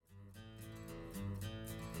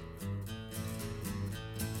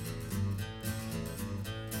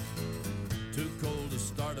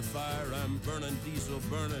start a fire, I'm burning diesel,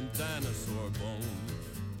 burning dinosaur bones.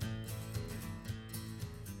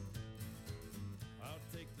 I'll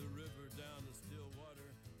take the river down to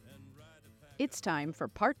Stillwater and ride a pack. It's time for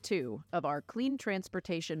part 2 of our Clean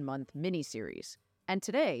Transportation Month mini-series. And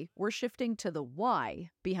today, we're shifting to the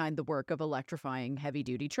why behind the work of electrifying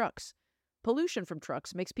heavy-duty trucks. Pollution from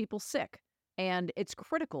trucks makes people sick, and it's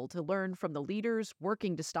critical to learn from the leaders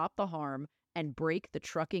working to stop the harm and break the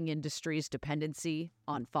trucking industry's dependency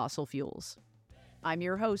on fossil fuels. I'm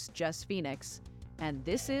your host, Jess Phoenix, and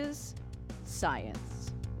this is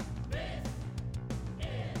Science. This is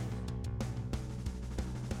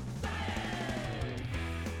Science!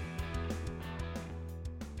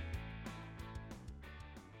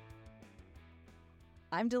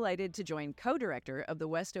 I'm delighted to join co-director of the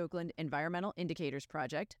West Oakland Environmental Indicators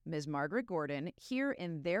Project, Ms. Margaret Gordon, here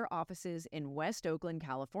in their offices in West Oakland,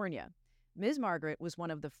 California. Ms. Margaret was one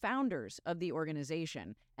of the founders of the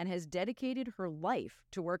organization and has dedicated her life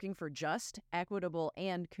to working for just, equitable,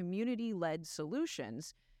 and community-led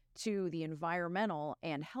solutions to the environmental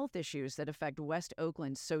and health issues that affect West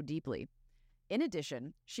Oakland so deeply. In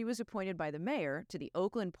addition, she was appointed by the mayor to the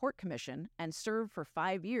Oakland Port Commission and served for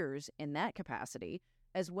 5 years in that capacity,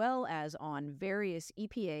 as well as on various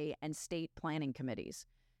EPA and state planning committees.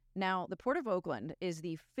 Now, the Port of Oakland is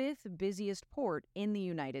the 5th busiest port in the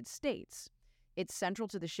United States. It's central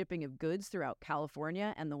to the shipping of goods throughout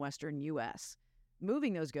California and the western U.S.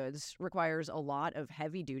 Moving those goods requires a lot of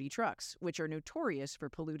heavy-duty trucks, which are notorious for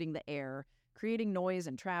polluting the air, creating noise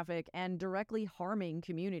and traffic, and directly harming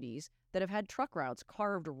communities that have had truck routes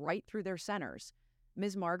carved right through their centers.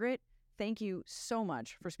 Ms. Margaret, thank you so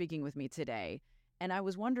much for speaking with me today. And I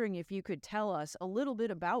was wondering if you could tell us a little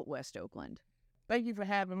bit about West Oakland. Thank you for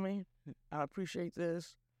having me. I appreciate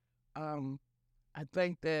this. I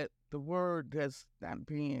think that the word that's not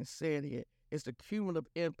being said here is the cumulative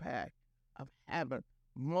impact of having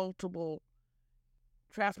multiple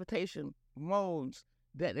transportation modes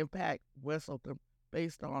that impact West Oakland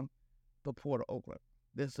based on the Port of Oakland.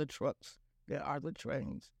 There's the trucks, there are the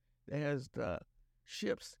trains, there's the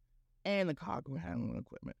ships and the cargo handling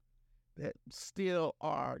equipment that still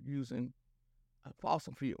are using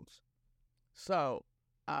fossil fuels. So,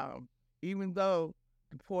 even though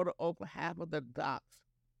the Port of Oakland, half of the docks,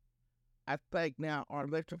 I think now are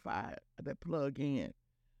electrified, that plug in,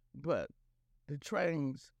 but the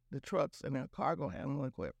trains, the trucks, and the cargo handling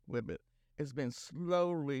equipment has been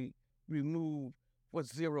slowly removed for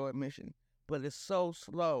zero emission. But it's so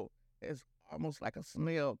slow, it's almost like a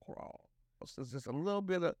snail crawl. So there's a little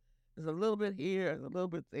bit here, there's a little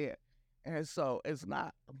bit there. And so it's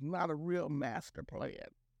not a real master plan.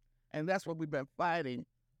 And that's what we've been fighting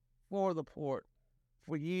for the port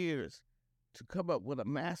for years, to come up with a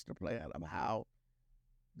master plan of how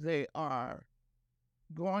they are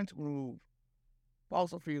going to move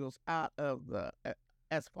fossil fuels out of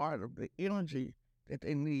as part of the energy that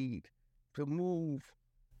they need to move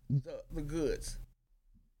the goods.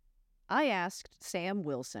 I asked Sam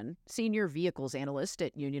Wilson, Senior Vehicles Analyst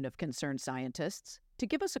at Union of Concerned Scientists, to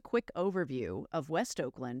give us a quick overview of West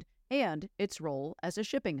Oakland and its role as a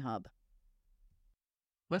shipping hub.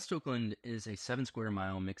 West Oakland is a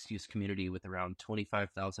 7-square-mile mixed-use community with around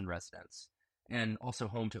 25,000 residents, and also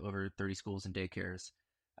home to over 30 schools and daycares.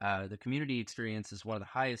 The community experiences one of the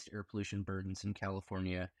highest air pollution burdens in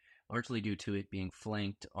California, largely due to it being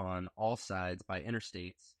flanked on all sides by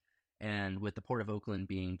interstates, and with the Port of Oakland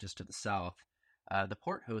being just to the south. The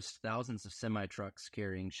port hosts thousands of semi-trucks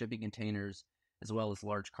carrying shipping containers, as well as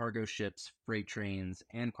large cargo ships, freight trains,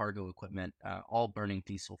 and cargo equipment, all burning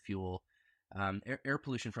diesel fuel. Air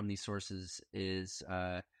pollution from these sources is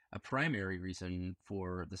a primary reason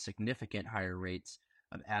for the significant higher rates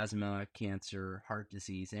of asthma, cancer, heart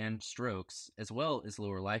disease, and strokes, as well as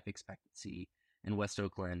lower life expectancy in West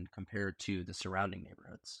Oakland compared to the surrounding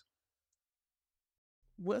neighborhoods.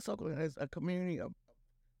 West Oakland has a community of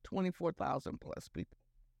 24,000 plus people.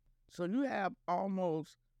 So you have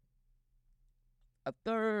almost a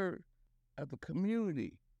third of the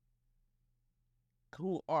community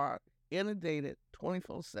who are inundated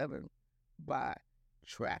 24/7 by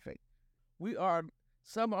traffic.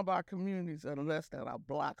 Some of our communities are less than a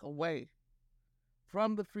block away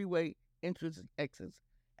from the freeway entrance and exits,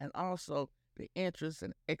 and also the entrance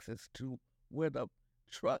and exits to where the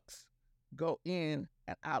trucks go in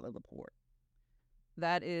and out of the port.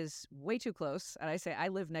 That is way too close. And I say I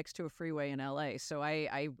live next to a freeway in LA, so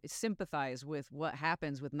I sympathize with what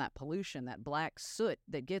happens with that pollution, that black soot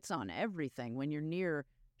that gets on everything when you're near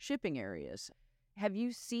shipping areas. Have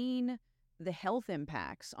you seen the health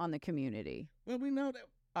impacts on the community? Well, we know that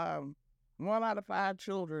 1 out of 5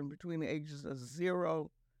 children between the ages of 0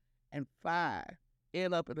 and 5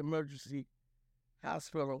 end up in emergency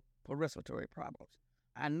hospital for respiratory problems.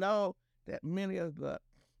 I know that many of the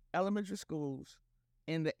elementary schools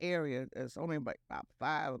in the area, there's only about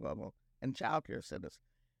 5 of them, and child care centers,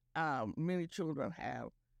 many children have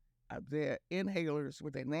their inhalers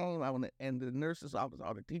with their name on it, and the nurse's office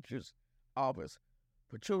or the teacher's office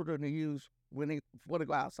for children to use before they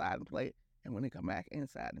go outside and play and when they come back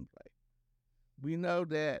inside and play. We know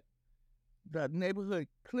that the neighborhood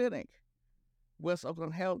clinic, West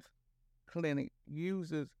Oakland Health Clinic,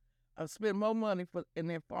 spend more money in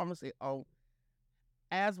their pharmacy on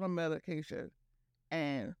asthma medication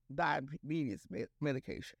and diabetes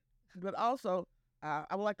medication. But also, I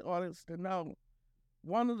would like the audience to know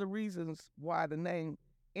one of the reasons why the name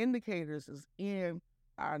indicators is in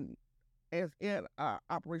our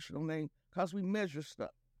operational name, because we measure stuff.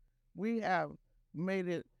 We have made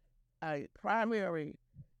it a primary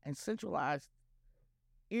and centralized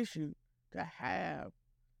issue to have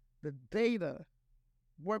the data,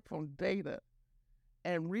 work from data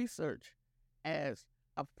and research as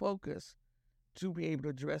a focus to be able to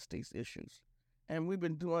address these issues. And we've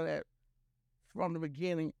been doing that from the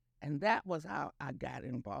beginning, and that was how I got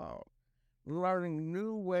involved, learning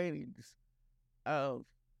new ways of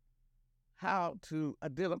how to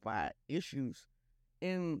identify issues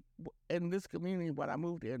in this community when I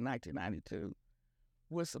moved here in 1992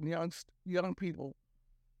 with some young people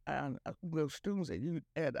and students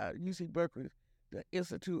at UC Berkeley, the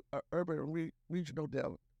Institute of Urban and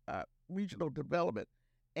Regional Development,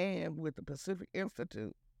 and with the Pacific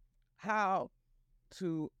Institute, how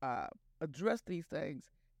to address these things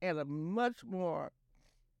in a much more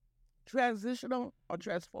transitional or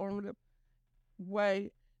transformative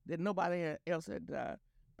way that nobody else had done,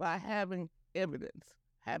 by having evidence,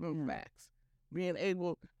 having facts, being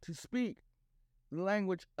able to speak the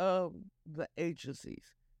language of the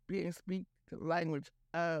agencies, speak the language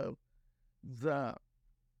of the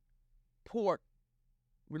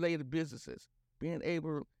port-related businesses, being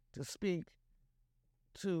able to speak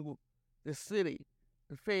to the city,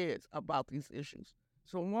 the feds, about these issues.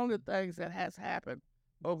 So one of the things that has happened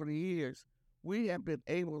over the years, we have been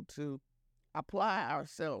able to apply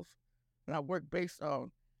ourselves and our work based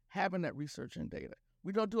on having that research and data.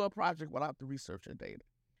 We don't do a project without the research and data.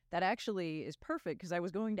 That actually is perfect, because I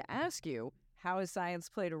was going to ask you, how has science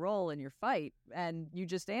played a role in your fight? And you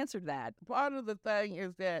just answered that. Part of the thing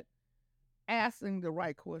is that asking the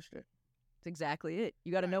right question. That's exactly it.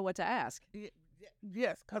 You got to know what to ask.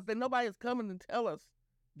 Yes, because then nobody is coming to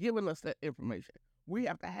giving us that information. We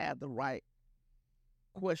have to have the right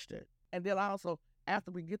question. And then also,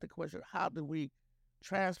 after we get the question, how do we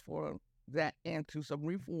transform that into some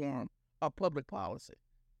reform of public policy?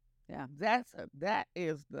 Yeah, that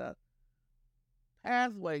is the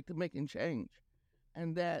pathway to making change.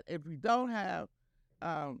 And that if we don't have,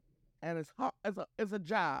 and it's hard, it's a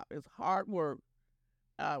job, it's hard work,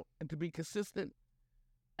 and to be consistent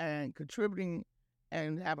and contributing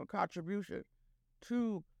and have a contribution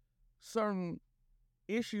to certain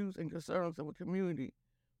issues and concerns of a community.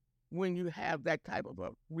 When you have that type of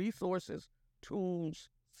resources, tools,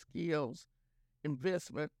 skills,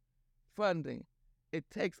 investment, funding, it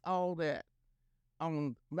takes all that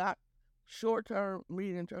on not short-term,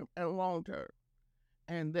 medium-term, and long-term.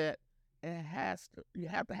 And that you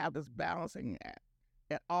have to have this balancing act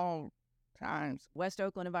at all times. West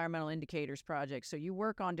Oakland Environmental Indicators Project. So you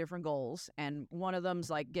work on different goals, and one of them's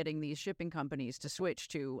like getting these shipping companies to switch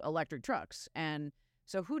to electric trucks. And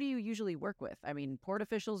so who do you usually work with? I mean, port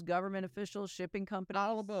officials, government officials, shipping companies?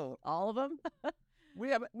 All of them. All of them?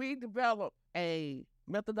 We developed a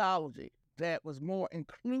methodology that was more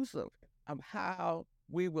inclusive of how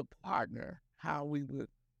we would partner, how we would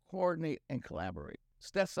coordinate and collaborate. So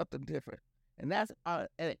that's something different. And that's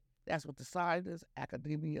what the scientists,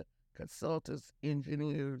 academia, consultants,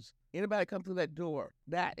 engineers, anybody come through that door,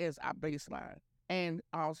 that is our baseline. And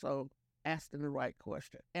also asking the right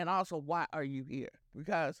question. And also, why are you here?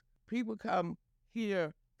 Because people come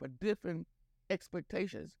here for different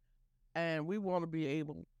expectations, and we want to be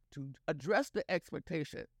able to address the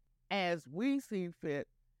expectation as we see fit,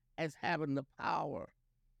 as having the power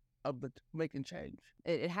of making change.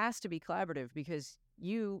 It has to be collaborative, because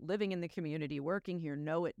you, living in the community, working here,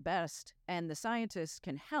 know it best, and the scientists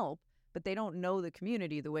can help, but they don't know the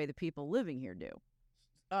community the way the people living here do.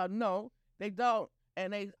 No, they don't.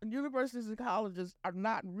 And universities and colleges are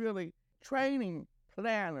not really training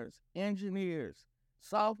planners, engineers,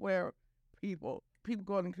 software people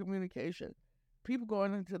going in communication, people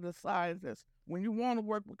going into the sciences. When you want to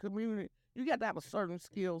work with community, you got to have a certain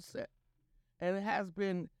skill set. And it has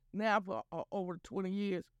been now for over 20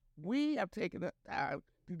 years. We have taken the time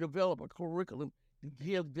to develop a curriculum to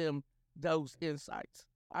give them those insights.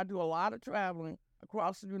 I do a lot of traveling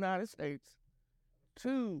across the United States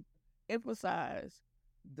to emphasize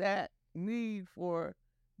that need for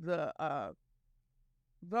the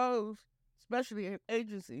those, especially in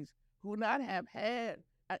agencies, who not have had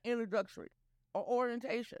an introductory or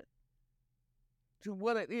orientation to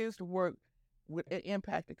what it is to work with an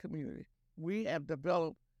impacted community. We have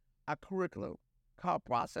developed a curriculum called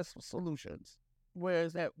Process for Solutions,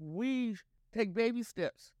 whereas that we take baby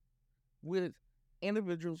steps with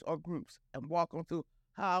individuals or groups and walk them through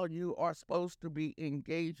how you are supposed to be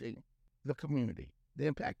engaging the community, the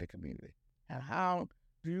impacted community, and how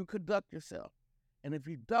do you conduct yourself. And if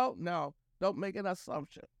you don't know, don't make an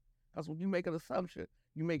assumption, because when you make an assumption,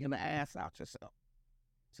 you're making an ass out yourself.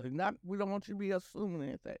 So we don't want you to be assuming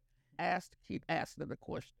anything. Keep asking the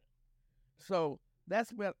question. So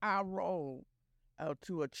that's been our role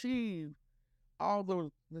to achieve all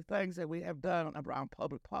the things that we have done around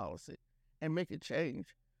public policy and make it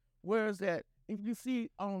change. Whereas that if you see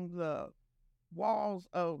on the walls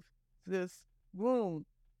of this room,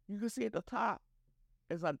 you can see at the top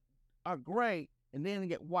is a gray, and then it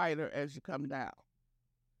get whiter as you come down.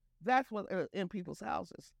 That's what in people's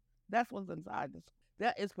houses. That's what's inside this.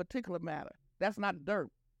 That is particular matter. That's not dirt.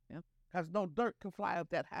 Yep. Because no dirt can fly up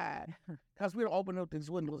that high. Because we don't open up these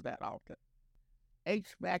windows that often.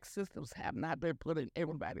 HVAC systems have not been put in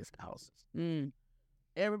everybody's houses.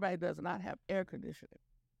 Everybody does not have air conditioning.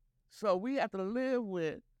 So we have to live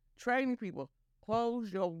with training people.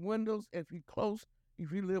 Close your windows if you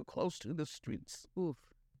live close to the streets. Oof.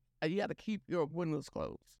 And you have to keep your windows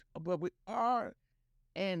closed. But we are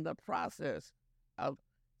in the process of,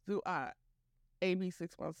 through our AB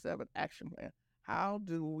 617 action plan, how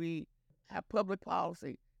do we have public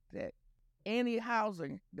policy that any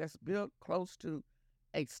housing that's built close to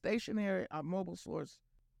a stationary or mobile source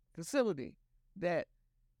facility, that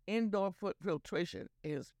indoor foot filtration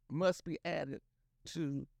must be added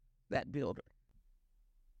to that building.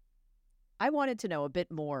 I wanted to know a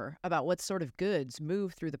bit more about what sort of goods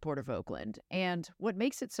move through the Port of Oakland and what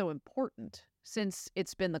makes it so important, since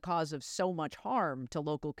it's been the cause of so much harm to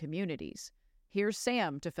local communities. Here's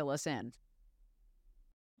Sam to fill us in.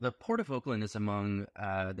 The Port of Oakland is among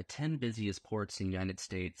the 10 busiest ports in the United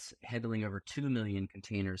States, handling over 2 million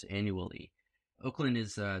containers annually. Oakland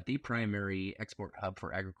is the primary export hub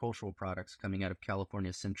for agricultural products coming out of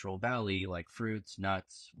California's Central Valley, like fruits,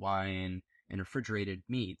 nuts, wine, and refrigerated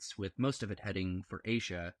meats, with most of it heading for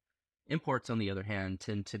Asia. Imports, on the other hand,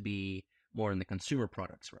 tend to be more in the consumer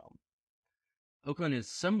products realm. Oakland is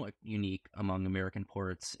somewhat unique among American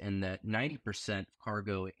ports in that 90% of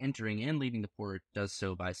cargo entering and leaving the port does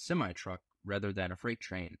so by semi-truck rather than a freight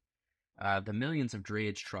train. The millions of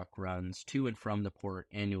drayage truck runs to and from the port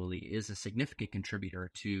annually is a significant contributor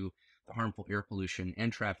to the harmful air pollution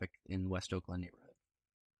and traffic in West Oakland neighborhood.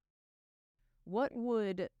 What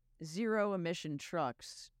would zero-emission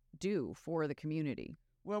trucks do for the community?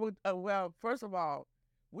 Well, first of all,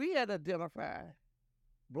 we had identified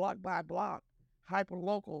block by block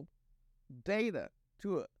hyperlocal data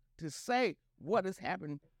to say what is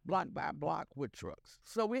happening block by block with trucks.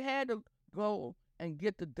 So we had to go and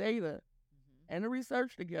get the data and the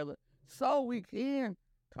research together so we can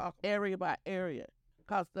talk area by area.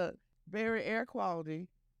 Because the very air quality,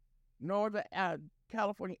 nor the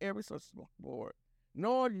California Air Resources Board,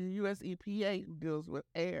 nor the U.S. EPA, who deals with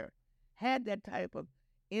air, had that type of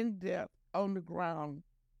in-depth, on-the-ground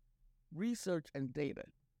research and data.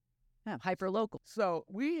 Yeah, hyperlocal. So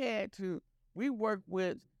we worked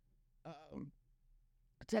with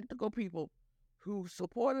technical people who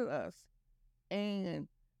supported us and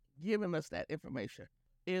giving us that information.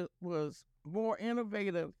 It was more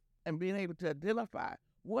innovative and being able to identify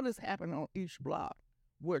what is happening on each block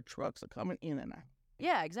where trucks are coming in and out.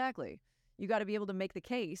 Yeah, exactly. You got to be able to make the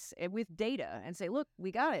case with data and say, look,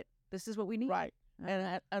 we got it. This is what we need. Right.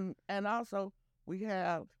 And also we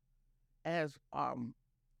have, as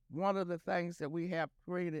one of the things that we have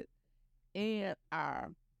created in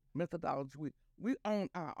our methodology, we own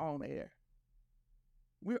our own air.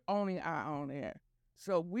 We're owning our own air.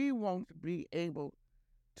 So we want to be able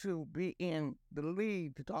to be in the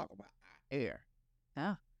lead to talk about our air.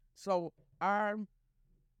 Yeah. So our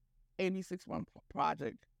 86-1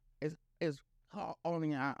 project is called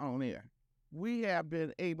Owning Our Own Air. We have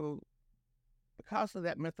been able, because of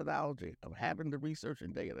that methodology of having the research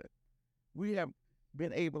and data, we have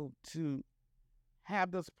been able to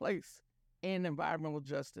have this place in environmental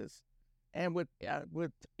justice and with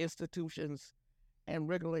institutions and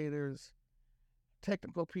regulators,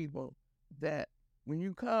 technical people, that when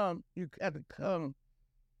you come, you have to come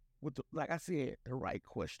like I said, the right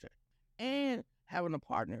question. And having a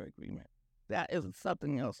partner agreement. That is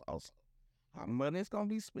something else also. How money is going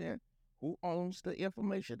to be spent, who owns the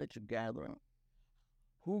information that you're gathering,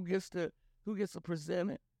 who gets to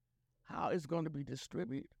present it, how it's going to be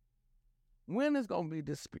distributed, when it's going to be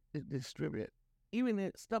distributed. Even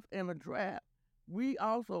the stuff in the draft, we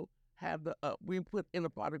also have we put in the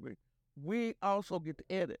partner agreement. We also get to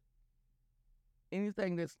edit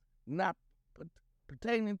anything that's not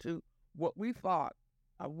pertaining to what we thought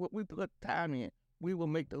or what we put time in. We will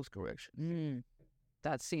make those corrections.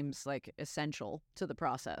 That seems like essential to the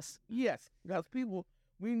process. Yes, because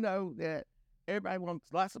we know that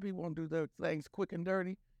lots of people want to do their things quick and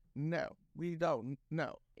dirty. No, we don't.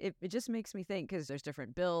 No. It just makes me think, because there's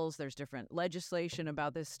different bills, there's different legislation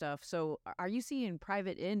about this stuff. So are you seeing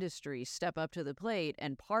private industry step up to the plate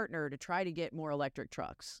and partner to try to get more electric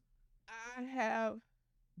trucks? I have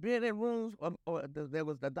been in rooms or there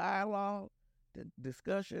was the dialogue, the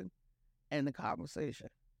discussion, and the conversation.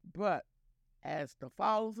 But as the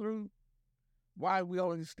follow through, why we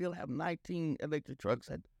only still have 19 electric trucks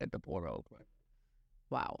at the Port of Oakland.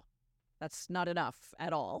 Wow. That's not enough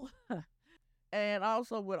at all. And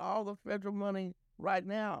also with all the federal money right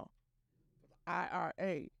now,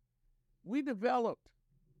 IRA, we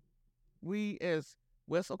as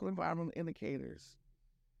West Oakland Environmental Indicators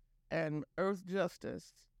and Earth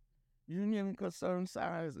Justice, Union Concerned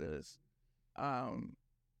Scientists,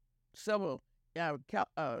 several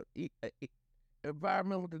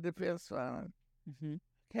Environmental Defense Fund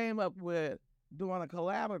came up with doing a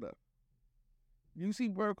collaborative.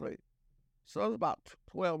 UC Berkeley. So it was about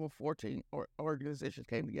 12 or 14 organizations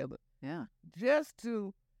came together. Yeah. Just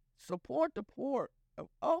to support the Port of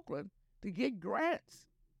Oakland to get grants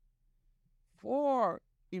for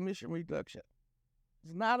emission reduction.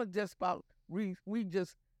 It's not just about we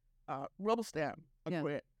just rubber stamp a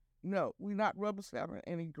grant. No, we're not rubber stamping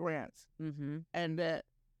any grants. And that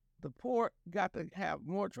the port got to have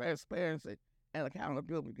more transparency and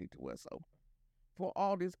accountability to us. So for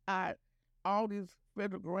all these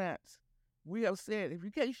federal grants, we have said, if you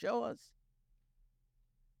can't show us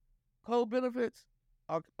co-benefits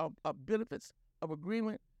or benefits of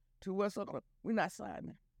agreement to West Oakland, we're not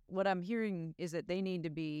signing. What I'm hearing is that they need to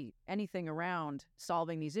be, anything around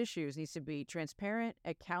solving these issues needs to be transparent,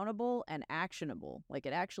 accountable, and actionable. Like,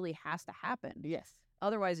 it actually has to happen. Yes.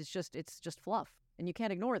 Otherwise, it's just fluff. And you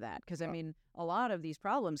can't ignore that, because, I mean, a lot of these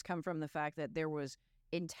problems come from the fact that there was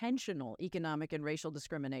intentional economic and racial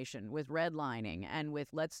discrimination with redlining and with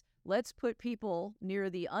let's put people near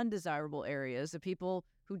the undesirable areas, the people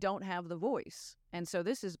who don't have the voice. And so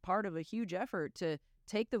this is part of a huge effort to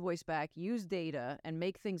take the voice back, use data, and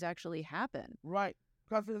make things actually happen. Right.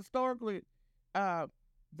 Because historically,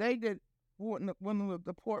 they did, when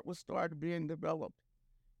the port was started being developed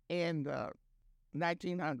in the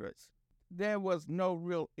 1900s, there was no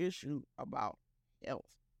real issue about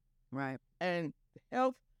health. Right. And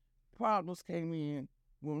health problems came in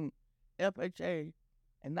when FHA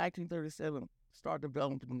in 1937 started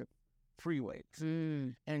developing the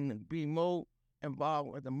freeways and be more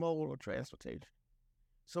involved with the mode of transportation.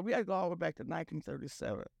 So we had to go all the way back to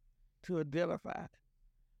 1937 to identify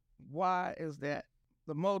why is that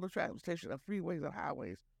the mode of transportation of freeways and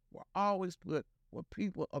highways were always put with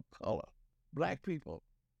people of color, Black people,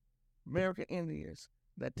 American Indians,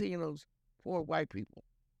 Latinos, poor white people,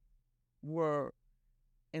 were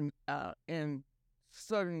in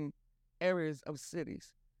certain areas of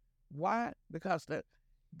cities. Why? Because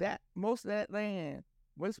that most of that land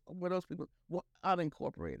where those people were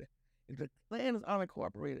unincorporated. If the land is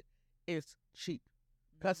unincorporated, it's cheap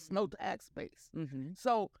because it's no tax base.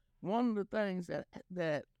 So one of the things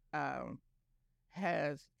that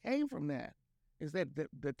has came from that is that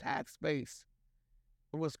the tax base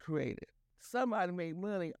was created. Somebody made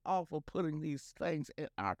money off of putting these things in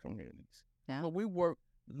our communities. Yeah. But we work,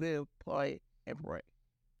 live, play, and pray.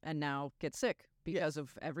 And now get sick because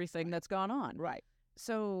of everything that's gone on. Right.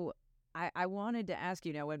 So I wanted to ask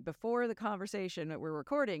you, when before the conversation that we're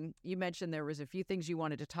recording, you mentioned there was a few things you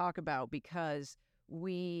wanted to talk about because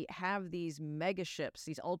we have these mega ships,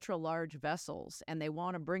 these ultra large vessels, and they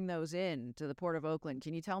want to bring those in to the Port of Oakland.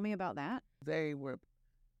 Can you tell me about that? They were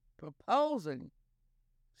proposing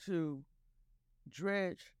to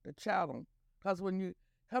dredge the channel because when you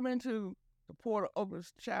come into the Port of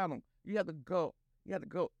Oakland's channel, you have to go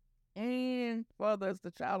in further as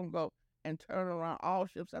the channel go and turn around. All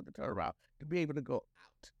ships have to turn around to be able to go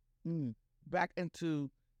out back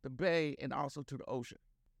into the bay and also to the ocean.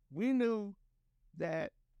 We knew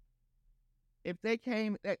that if they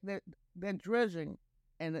came, that dredging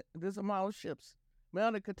and this amount of ships,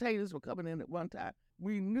 well, the containers were coming in at one time,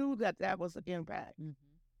 we knew that that was an impact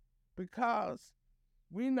because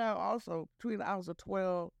we now also, between the hours of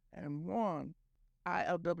 12 and 1,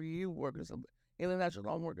 ILWU workers,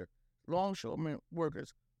 international longshoremen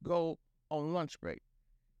workers, go on lunch break.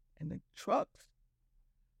 And the trucks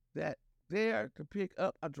that there to pick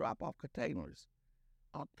up or drop off containers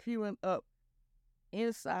are queuing up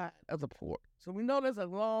inside of the port. So we know there's a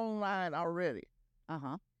long line already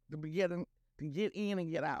to get in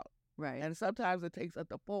and get out. Right. And sometimes it takes up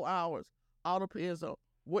to 4 hours. All depends on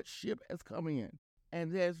what ship has come in.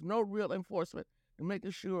 And there's no real enforcement to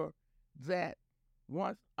making sure that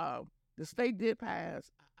once the state did pass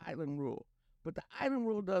an island rule, but the island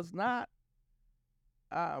rule does not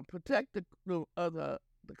protect the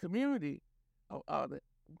community of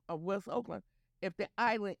West Oakland if the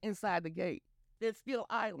island inside the gate. It's still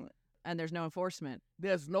island. And there's no enforcement.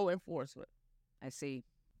 There's no enforcement. I see.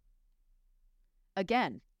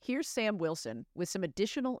 Again, here's Sam Wilson with some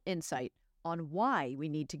additional insight on why we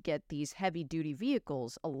need to get these heavy-duty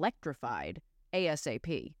vehicles electrified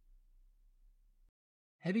ASAP.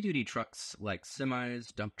 Heavy-duty trucks like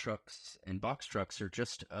semis, dump trucks, and box trucks are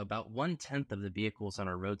just about 1/10 of the vehicles on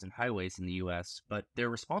our roads and highways in the U.S., but they're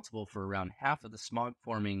responsible for around half of the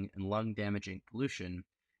smog-forming and lung-damaging pollution,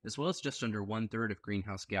 as well as just under 1/3 of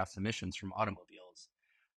greenhouse gas emissions from automobiles.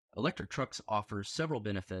 Electric trucks offer several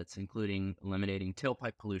benefits, including eliminating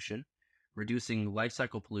tailpipe pollution, reducing life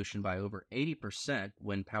cycle pollution by over 80%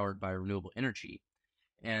 when powered by renewable energy,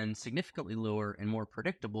 and significantly lower and more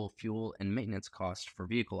predictable fuel and maintenance costs for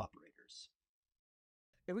vehicle operators.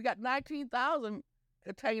 If we got 19,000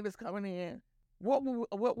 containers coming in, what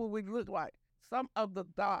will we look like? Some of the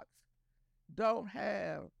docks don't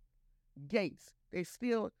have gates. They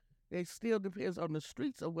still depends on the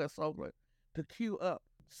streets of West Oakland to queue up.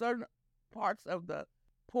 Certain parts of the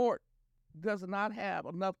port does not have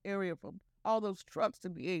enough area for all those trucks to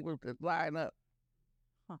be able to line up.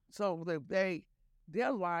 So they're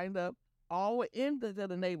lined up all into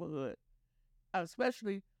the neighborhood,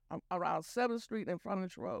 especially around 7th Street and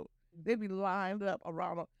Frontage Road. They be lined up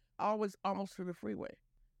around always almost to the freeway.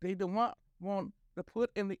 They don't want to put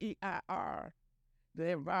in the EIR,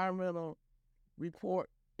 the environmental report,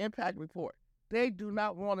 impact report. They do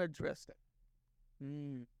not want to address that.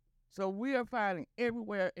 So we are finding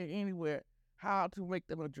everywhere and anywhere how to make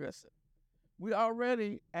them address it. We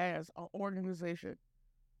already, as an organization,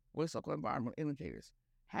 West Oakland Environmental Indicators,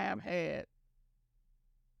 have had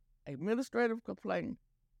administrative complaint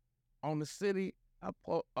on the city of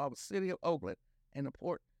Oakland and the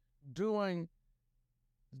port doing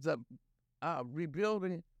the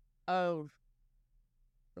rebuilding of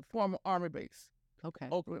the former Army base,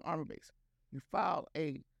 Oakland Army base. We filed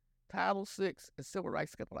a Title VI and Civil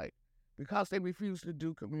Rights complaint because they refused to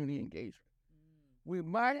do community engagement. We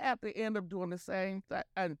might have to end up doing the same thing.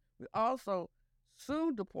 And we also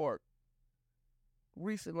sued the port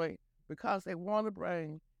recently because they want to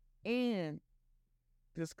bring in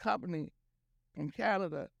this company from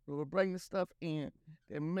Canada who will bring the stuff in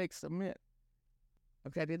and make cement.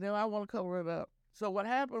 Okay, then I want to cover it up. So what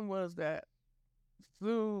happened was that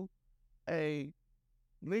through a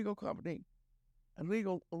legal company, and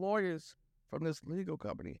legal lawyers from this legal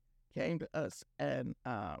company came to us and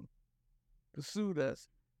pursued us.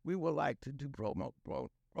 We would like to do pro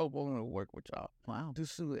bono work with y'all. Wow. To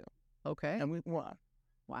sue them. Okay. And we won.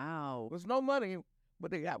 Wow. There's no money,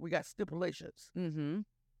 but we got stipulations.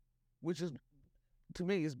 Which is, to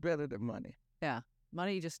me, is better than money. Yeah.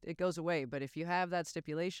 Money just, it goes away. But if you have that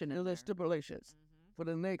stipulation There's stipulations for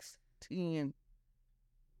the next 10,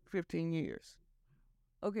 15 years.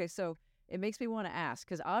 Okay, so it makes me want to ask,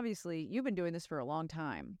 because obviously you've been doing this for a long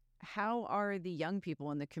time. How are the young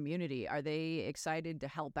people in the community? Are they excited to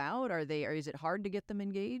help out? Or is it hard to get them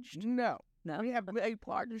engaged? No. No? We have made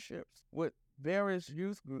partnerships with various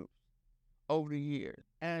youth groups over the years.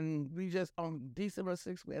 And we just, on December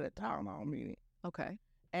 6th, we had a town hall meeting. Okay.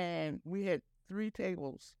 And we had 3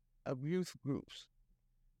 tables of youth groups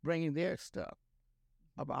bringing their stuff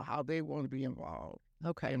about how they want to be involved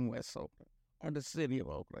in West Oakland or the city of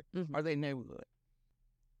Oakland or their neighborhood.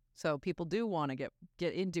 So people do want to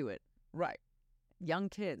get into it. Right. Young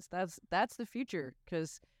kids, that's the future,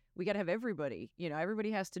 because we got to have everybody.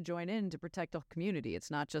 Everybody has to join in to protect the community.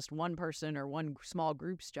 It's not just one person or one small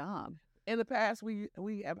group's job. In the past, we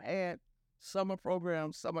have had summer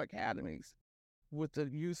programs, summer academies with the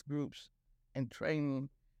youth groups and training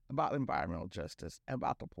about environmental justice,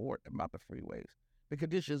 about the port, about the freeways, the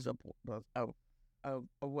conditions of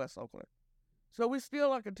West Oakland. So we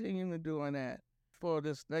still are continuing doing that for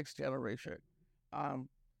this next generation. Also,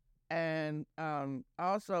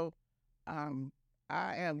 I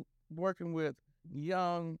am working with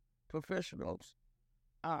young professionals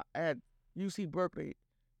at UC Berkeley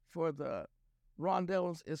for the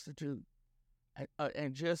Rondel's Institute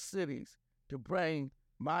and Jess cities to bring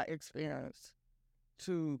my experience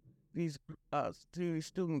to these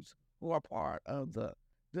students who are part of the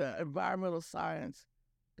environmental science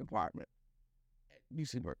department at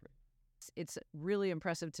UC Berkeley. It's really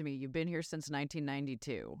impressive to me. You've been here since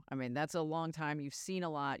 1992. I mean, that's a long time. You've seen a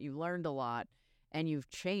lot, you've learned a lot, and you've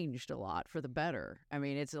changed a lot for the better. I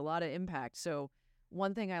mean, it's a lot of impact. So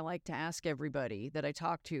one thing I like to ask everybody that I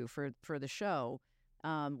talk to for the show,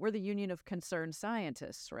 we're the Union of Concerned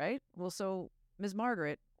Scientists, right? Well, so Ms.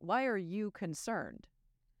 Margaret, why are you concerned?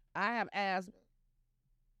 I have asthma,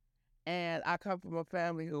 and I come from a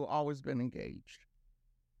family who always been engaged.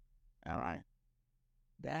 All right.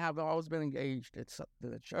 They have always been engaged at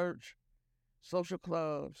the church, social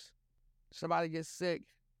clubs. Somebody gets sick,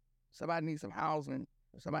 somebody needs some housing,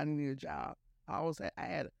 somebody needs a job. I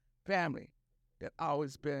had a family that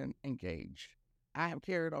always been engaged. I have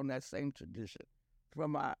carried on that same tradition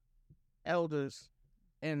from my elders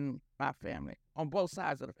in my family, on both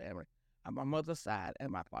sides of the family, on my mother's side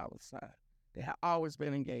and my father's side. They have always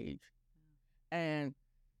been engaged. And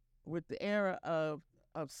with the era of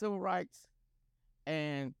civil rights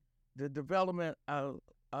and the development of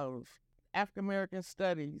African-American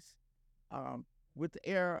studies, with the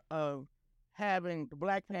era of having the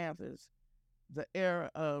Black Panthers, the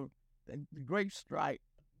era of the Great Strike,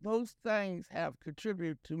 those things have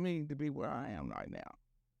contributed to me to be where I am right now.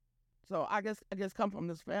 So I guess come from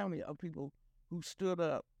this family of people who stood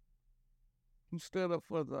up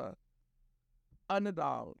for the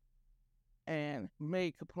underdog and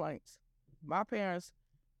made complaints. My parents,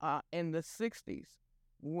 in the 60s,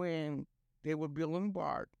 when they were building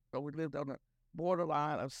BART, so we lived on the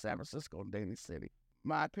borderline of San Francisco and Daly City,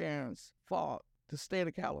 my parents fought the state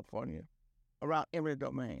of California around eminent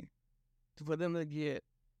domain for them to get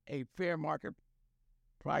a fair market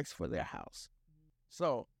price for their house.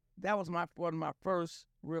 So that was one of my first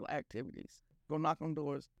real activities. Go knock on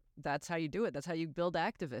doors. That's how you do it. That's how you build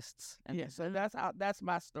activists. Yes, and that's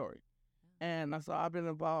my story. And so I've been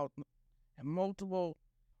involved in multiple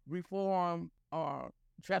reform or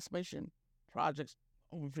transformation projects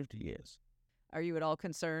over 50 years. Are you at all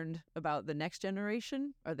concerned about the next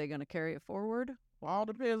generation? Are they going to carry it forward? Well, all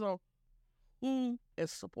depends on who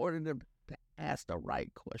is supporting them to ask the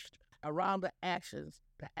right question around the actions,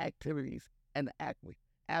 the activities, and the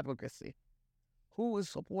advocacy. Who is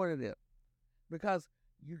supporting them? Because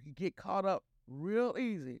you can get caught up real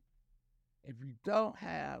easy if you don't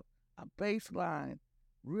have a baseline,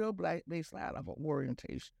 real black baseline of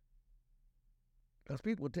orientation. Because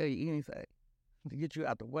people will tell you anything to get you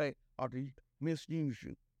out the way or to misuse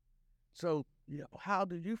you. So, how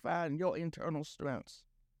do you find your internal strengths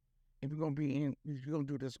if you're going to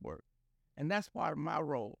do this work? And that's part of my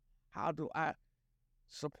role. How do I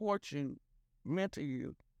support you, mentor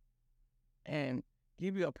you, and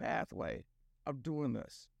give you a pathway of doing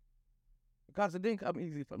this? Because it didn't come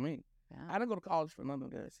easy for me. Yeah. I didn't go to college for none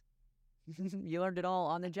of this. You learned it all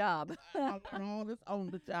on the job. I learned all this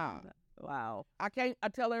on the job. Wow. I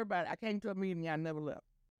tell everybody, I came to a meeting, I never left.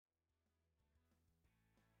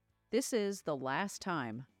 This is the last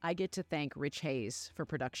time I get to thank Rich Hayes for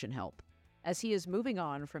production help, as he is moving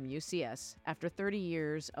on from UCS after 30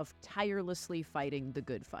 years of tirelessly fighting the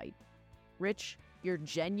good fight. Rich, you're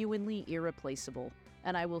genuinely irreplaceable,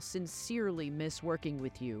 and I will sincerely miss working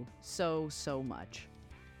with you so much.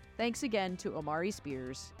 Thanks again to Omari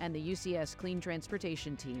Spears and the UCS Clean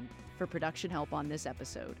Transportation team for production help on this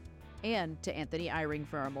episode, and to Anthony Eyring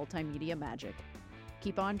for our multimedia magic.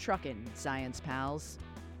 Keep on truckin', science pals.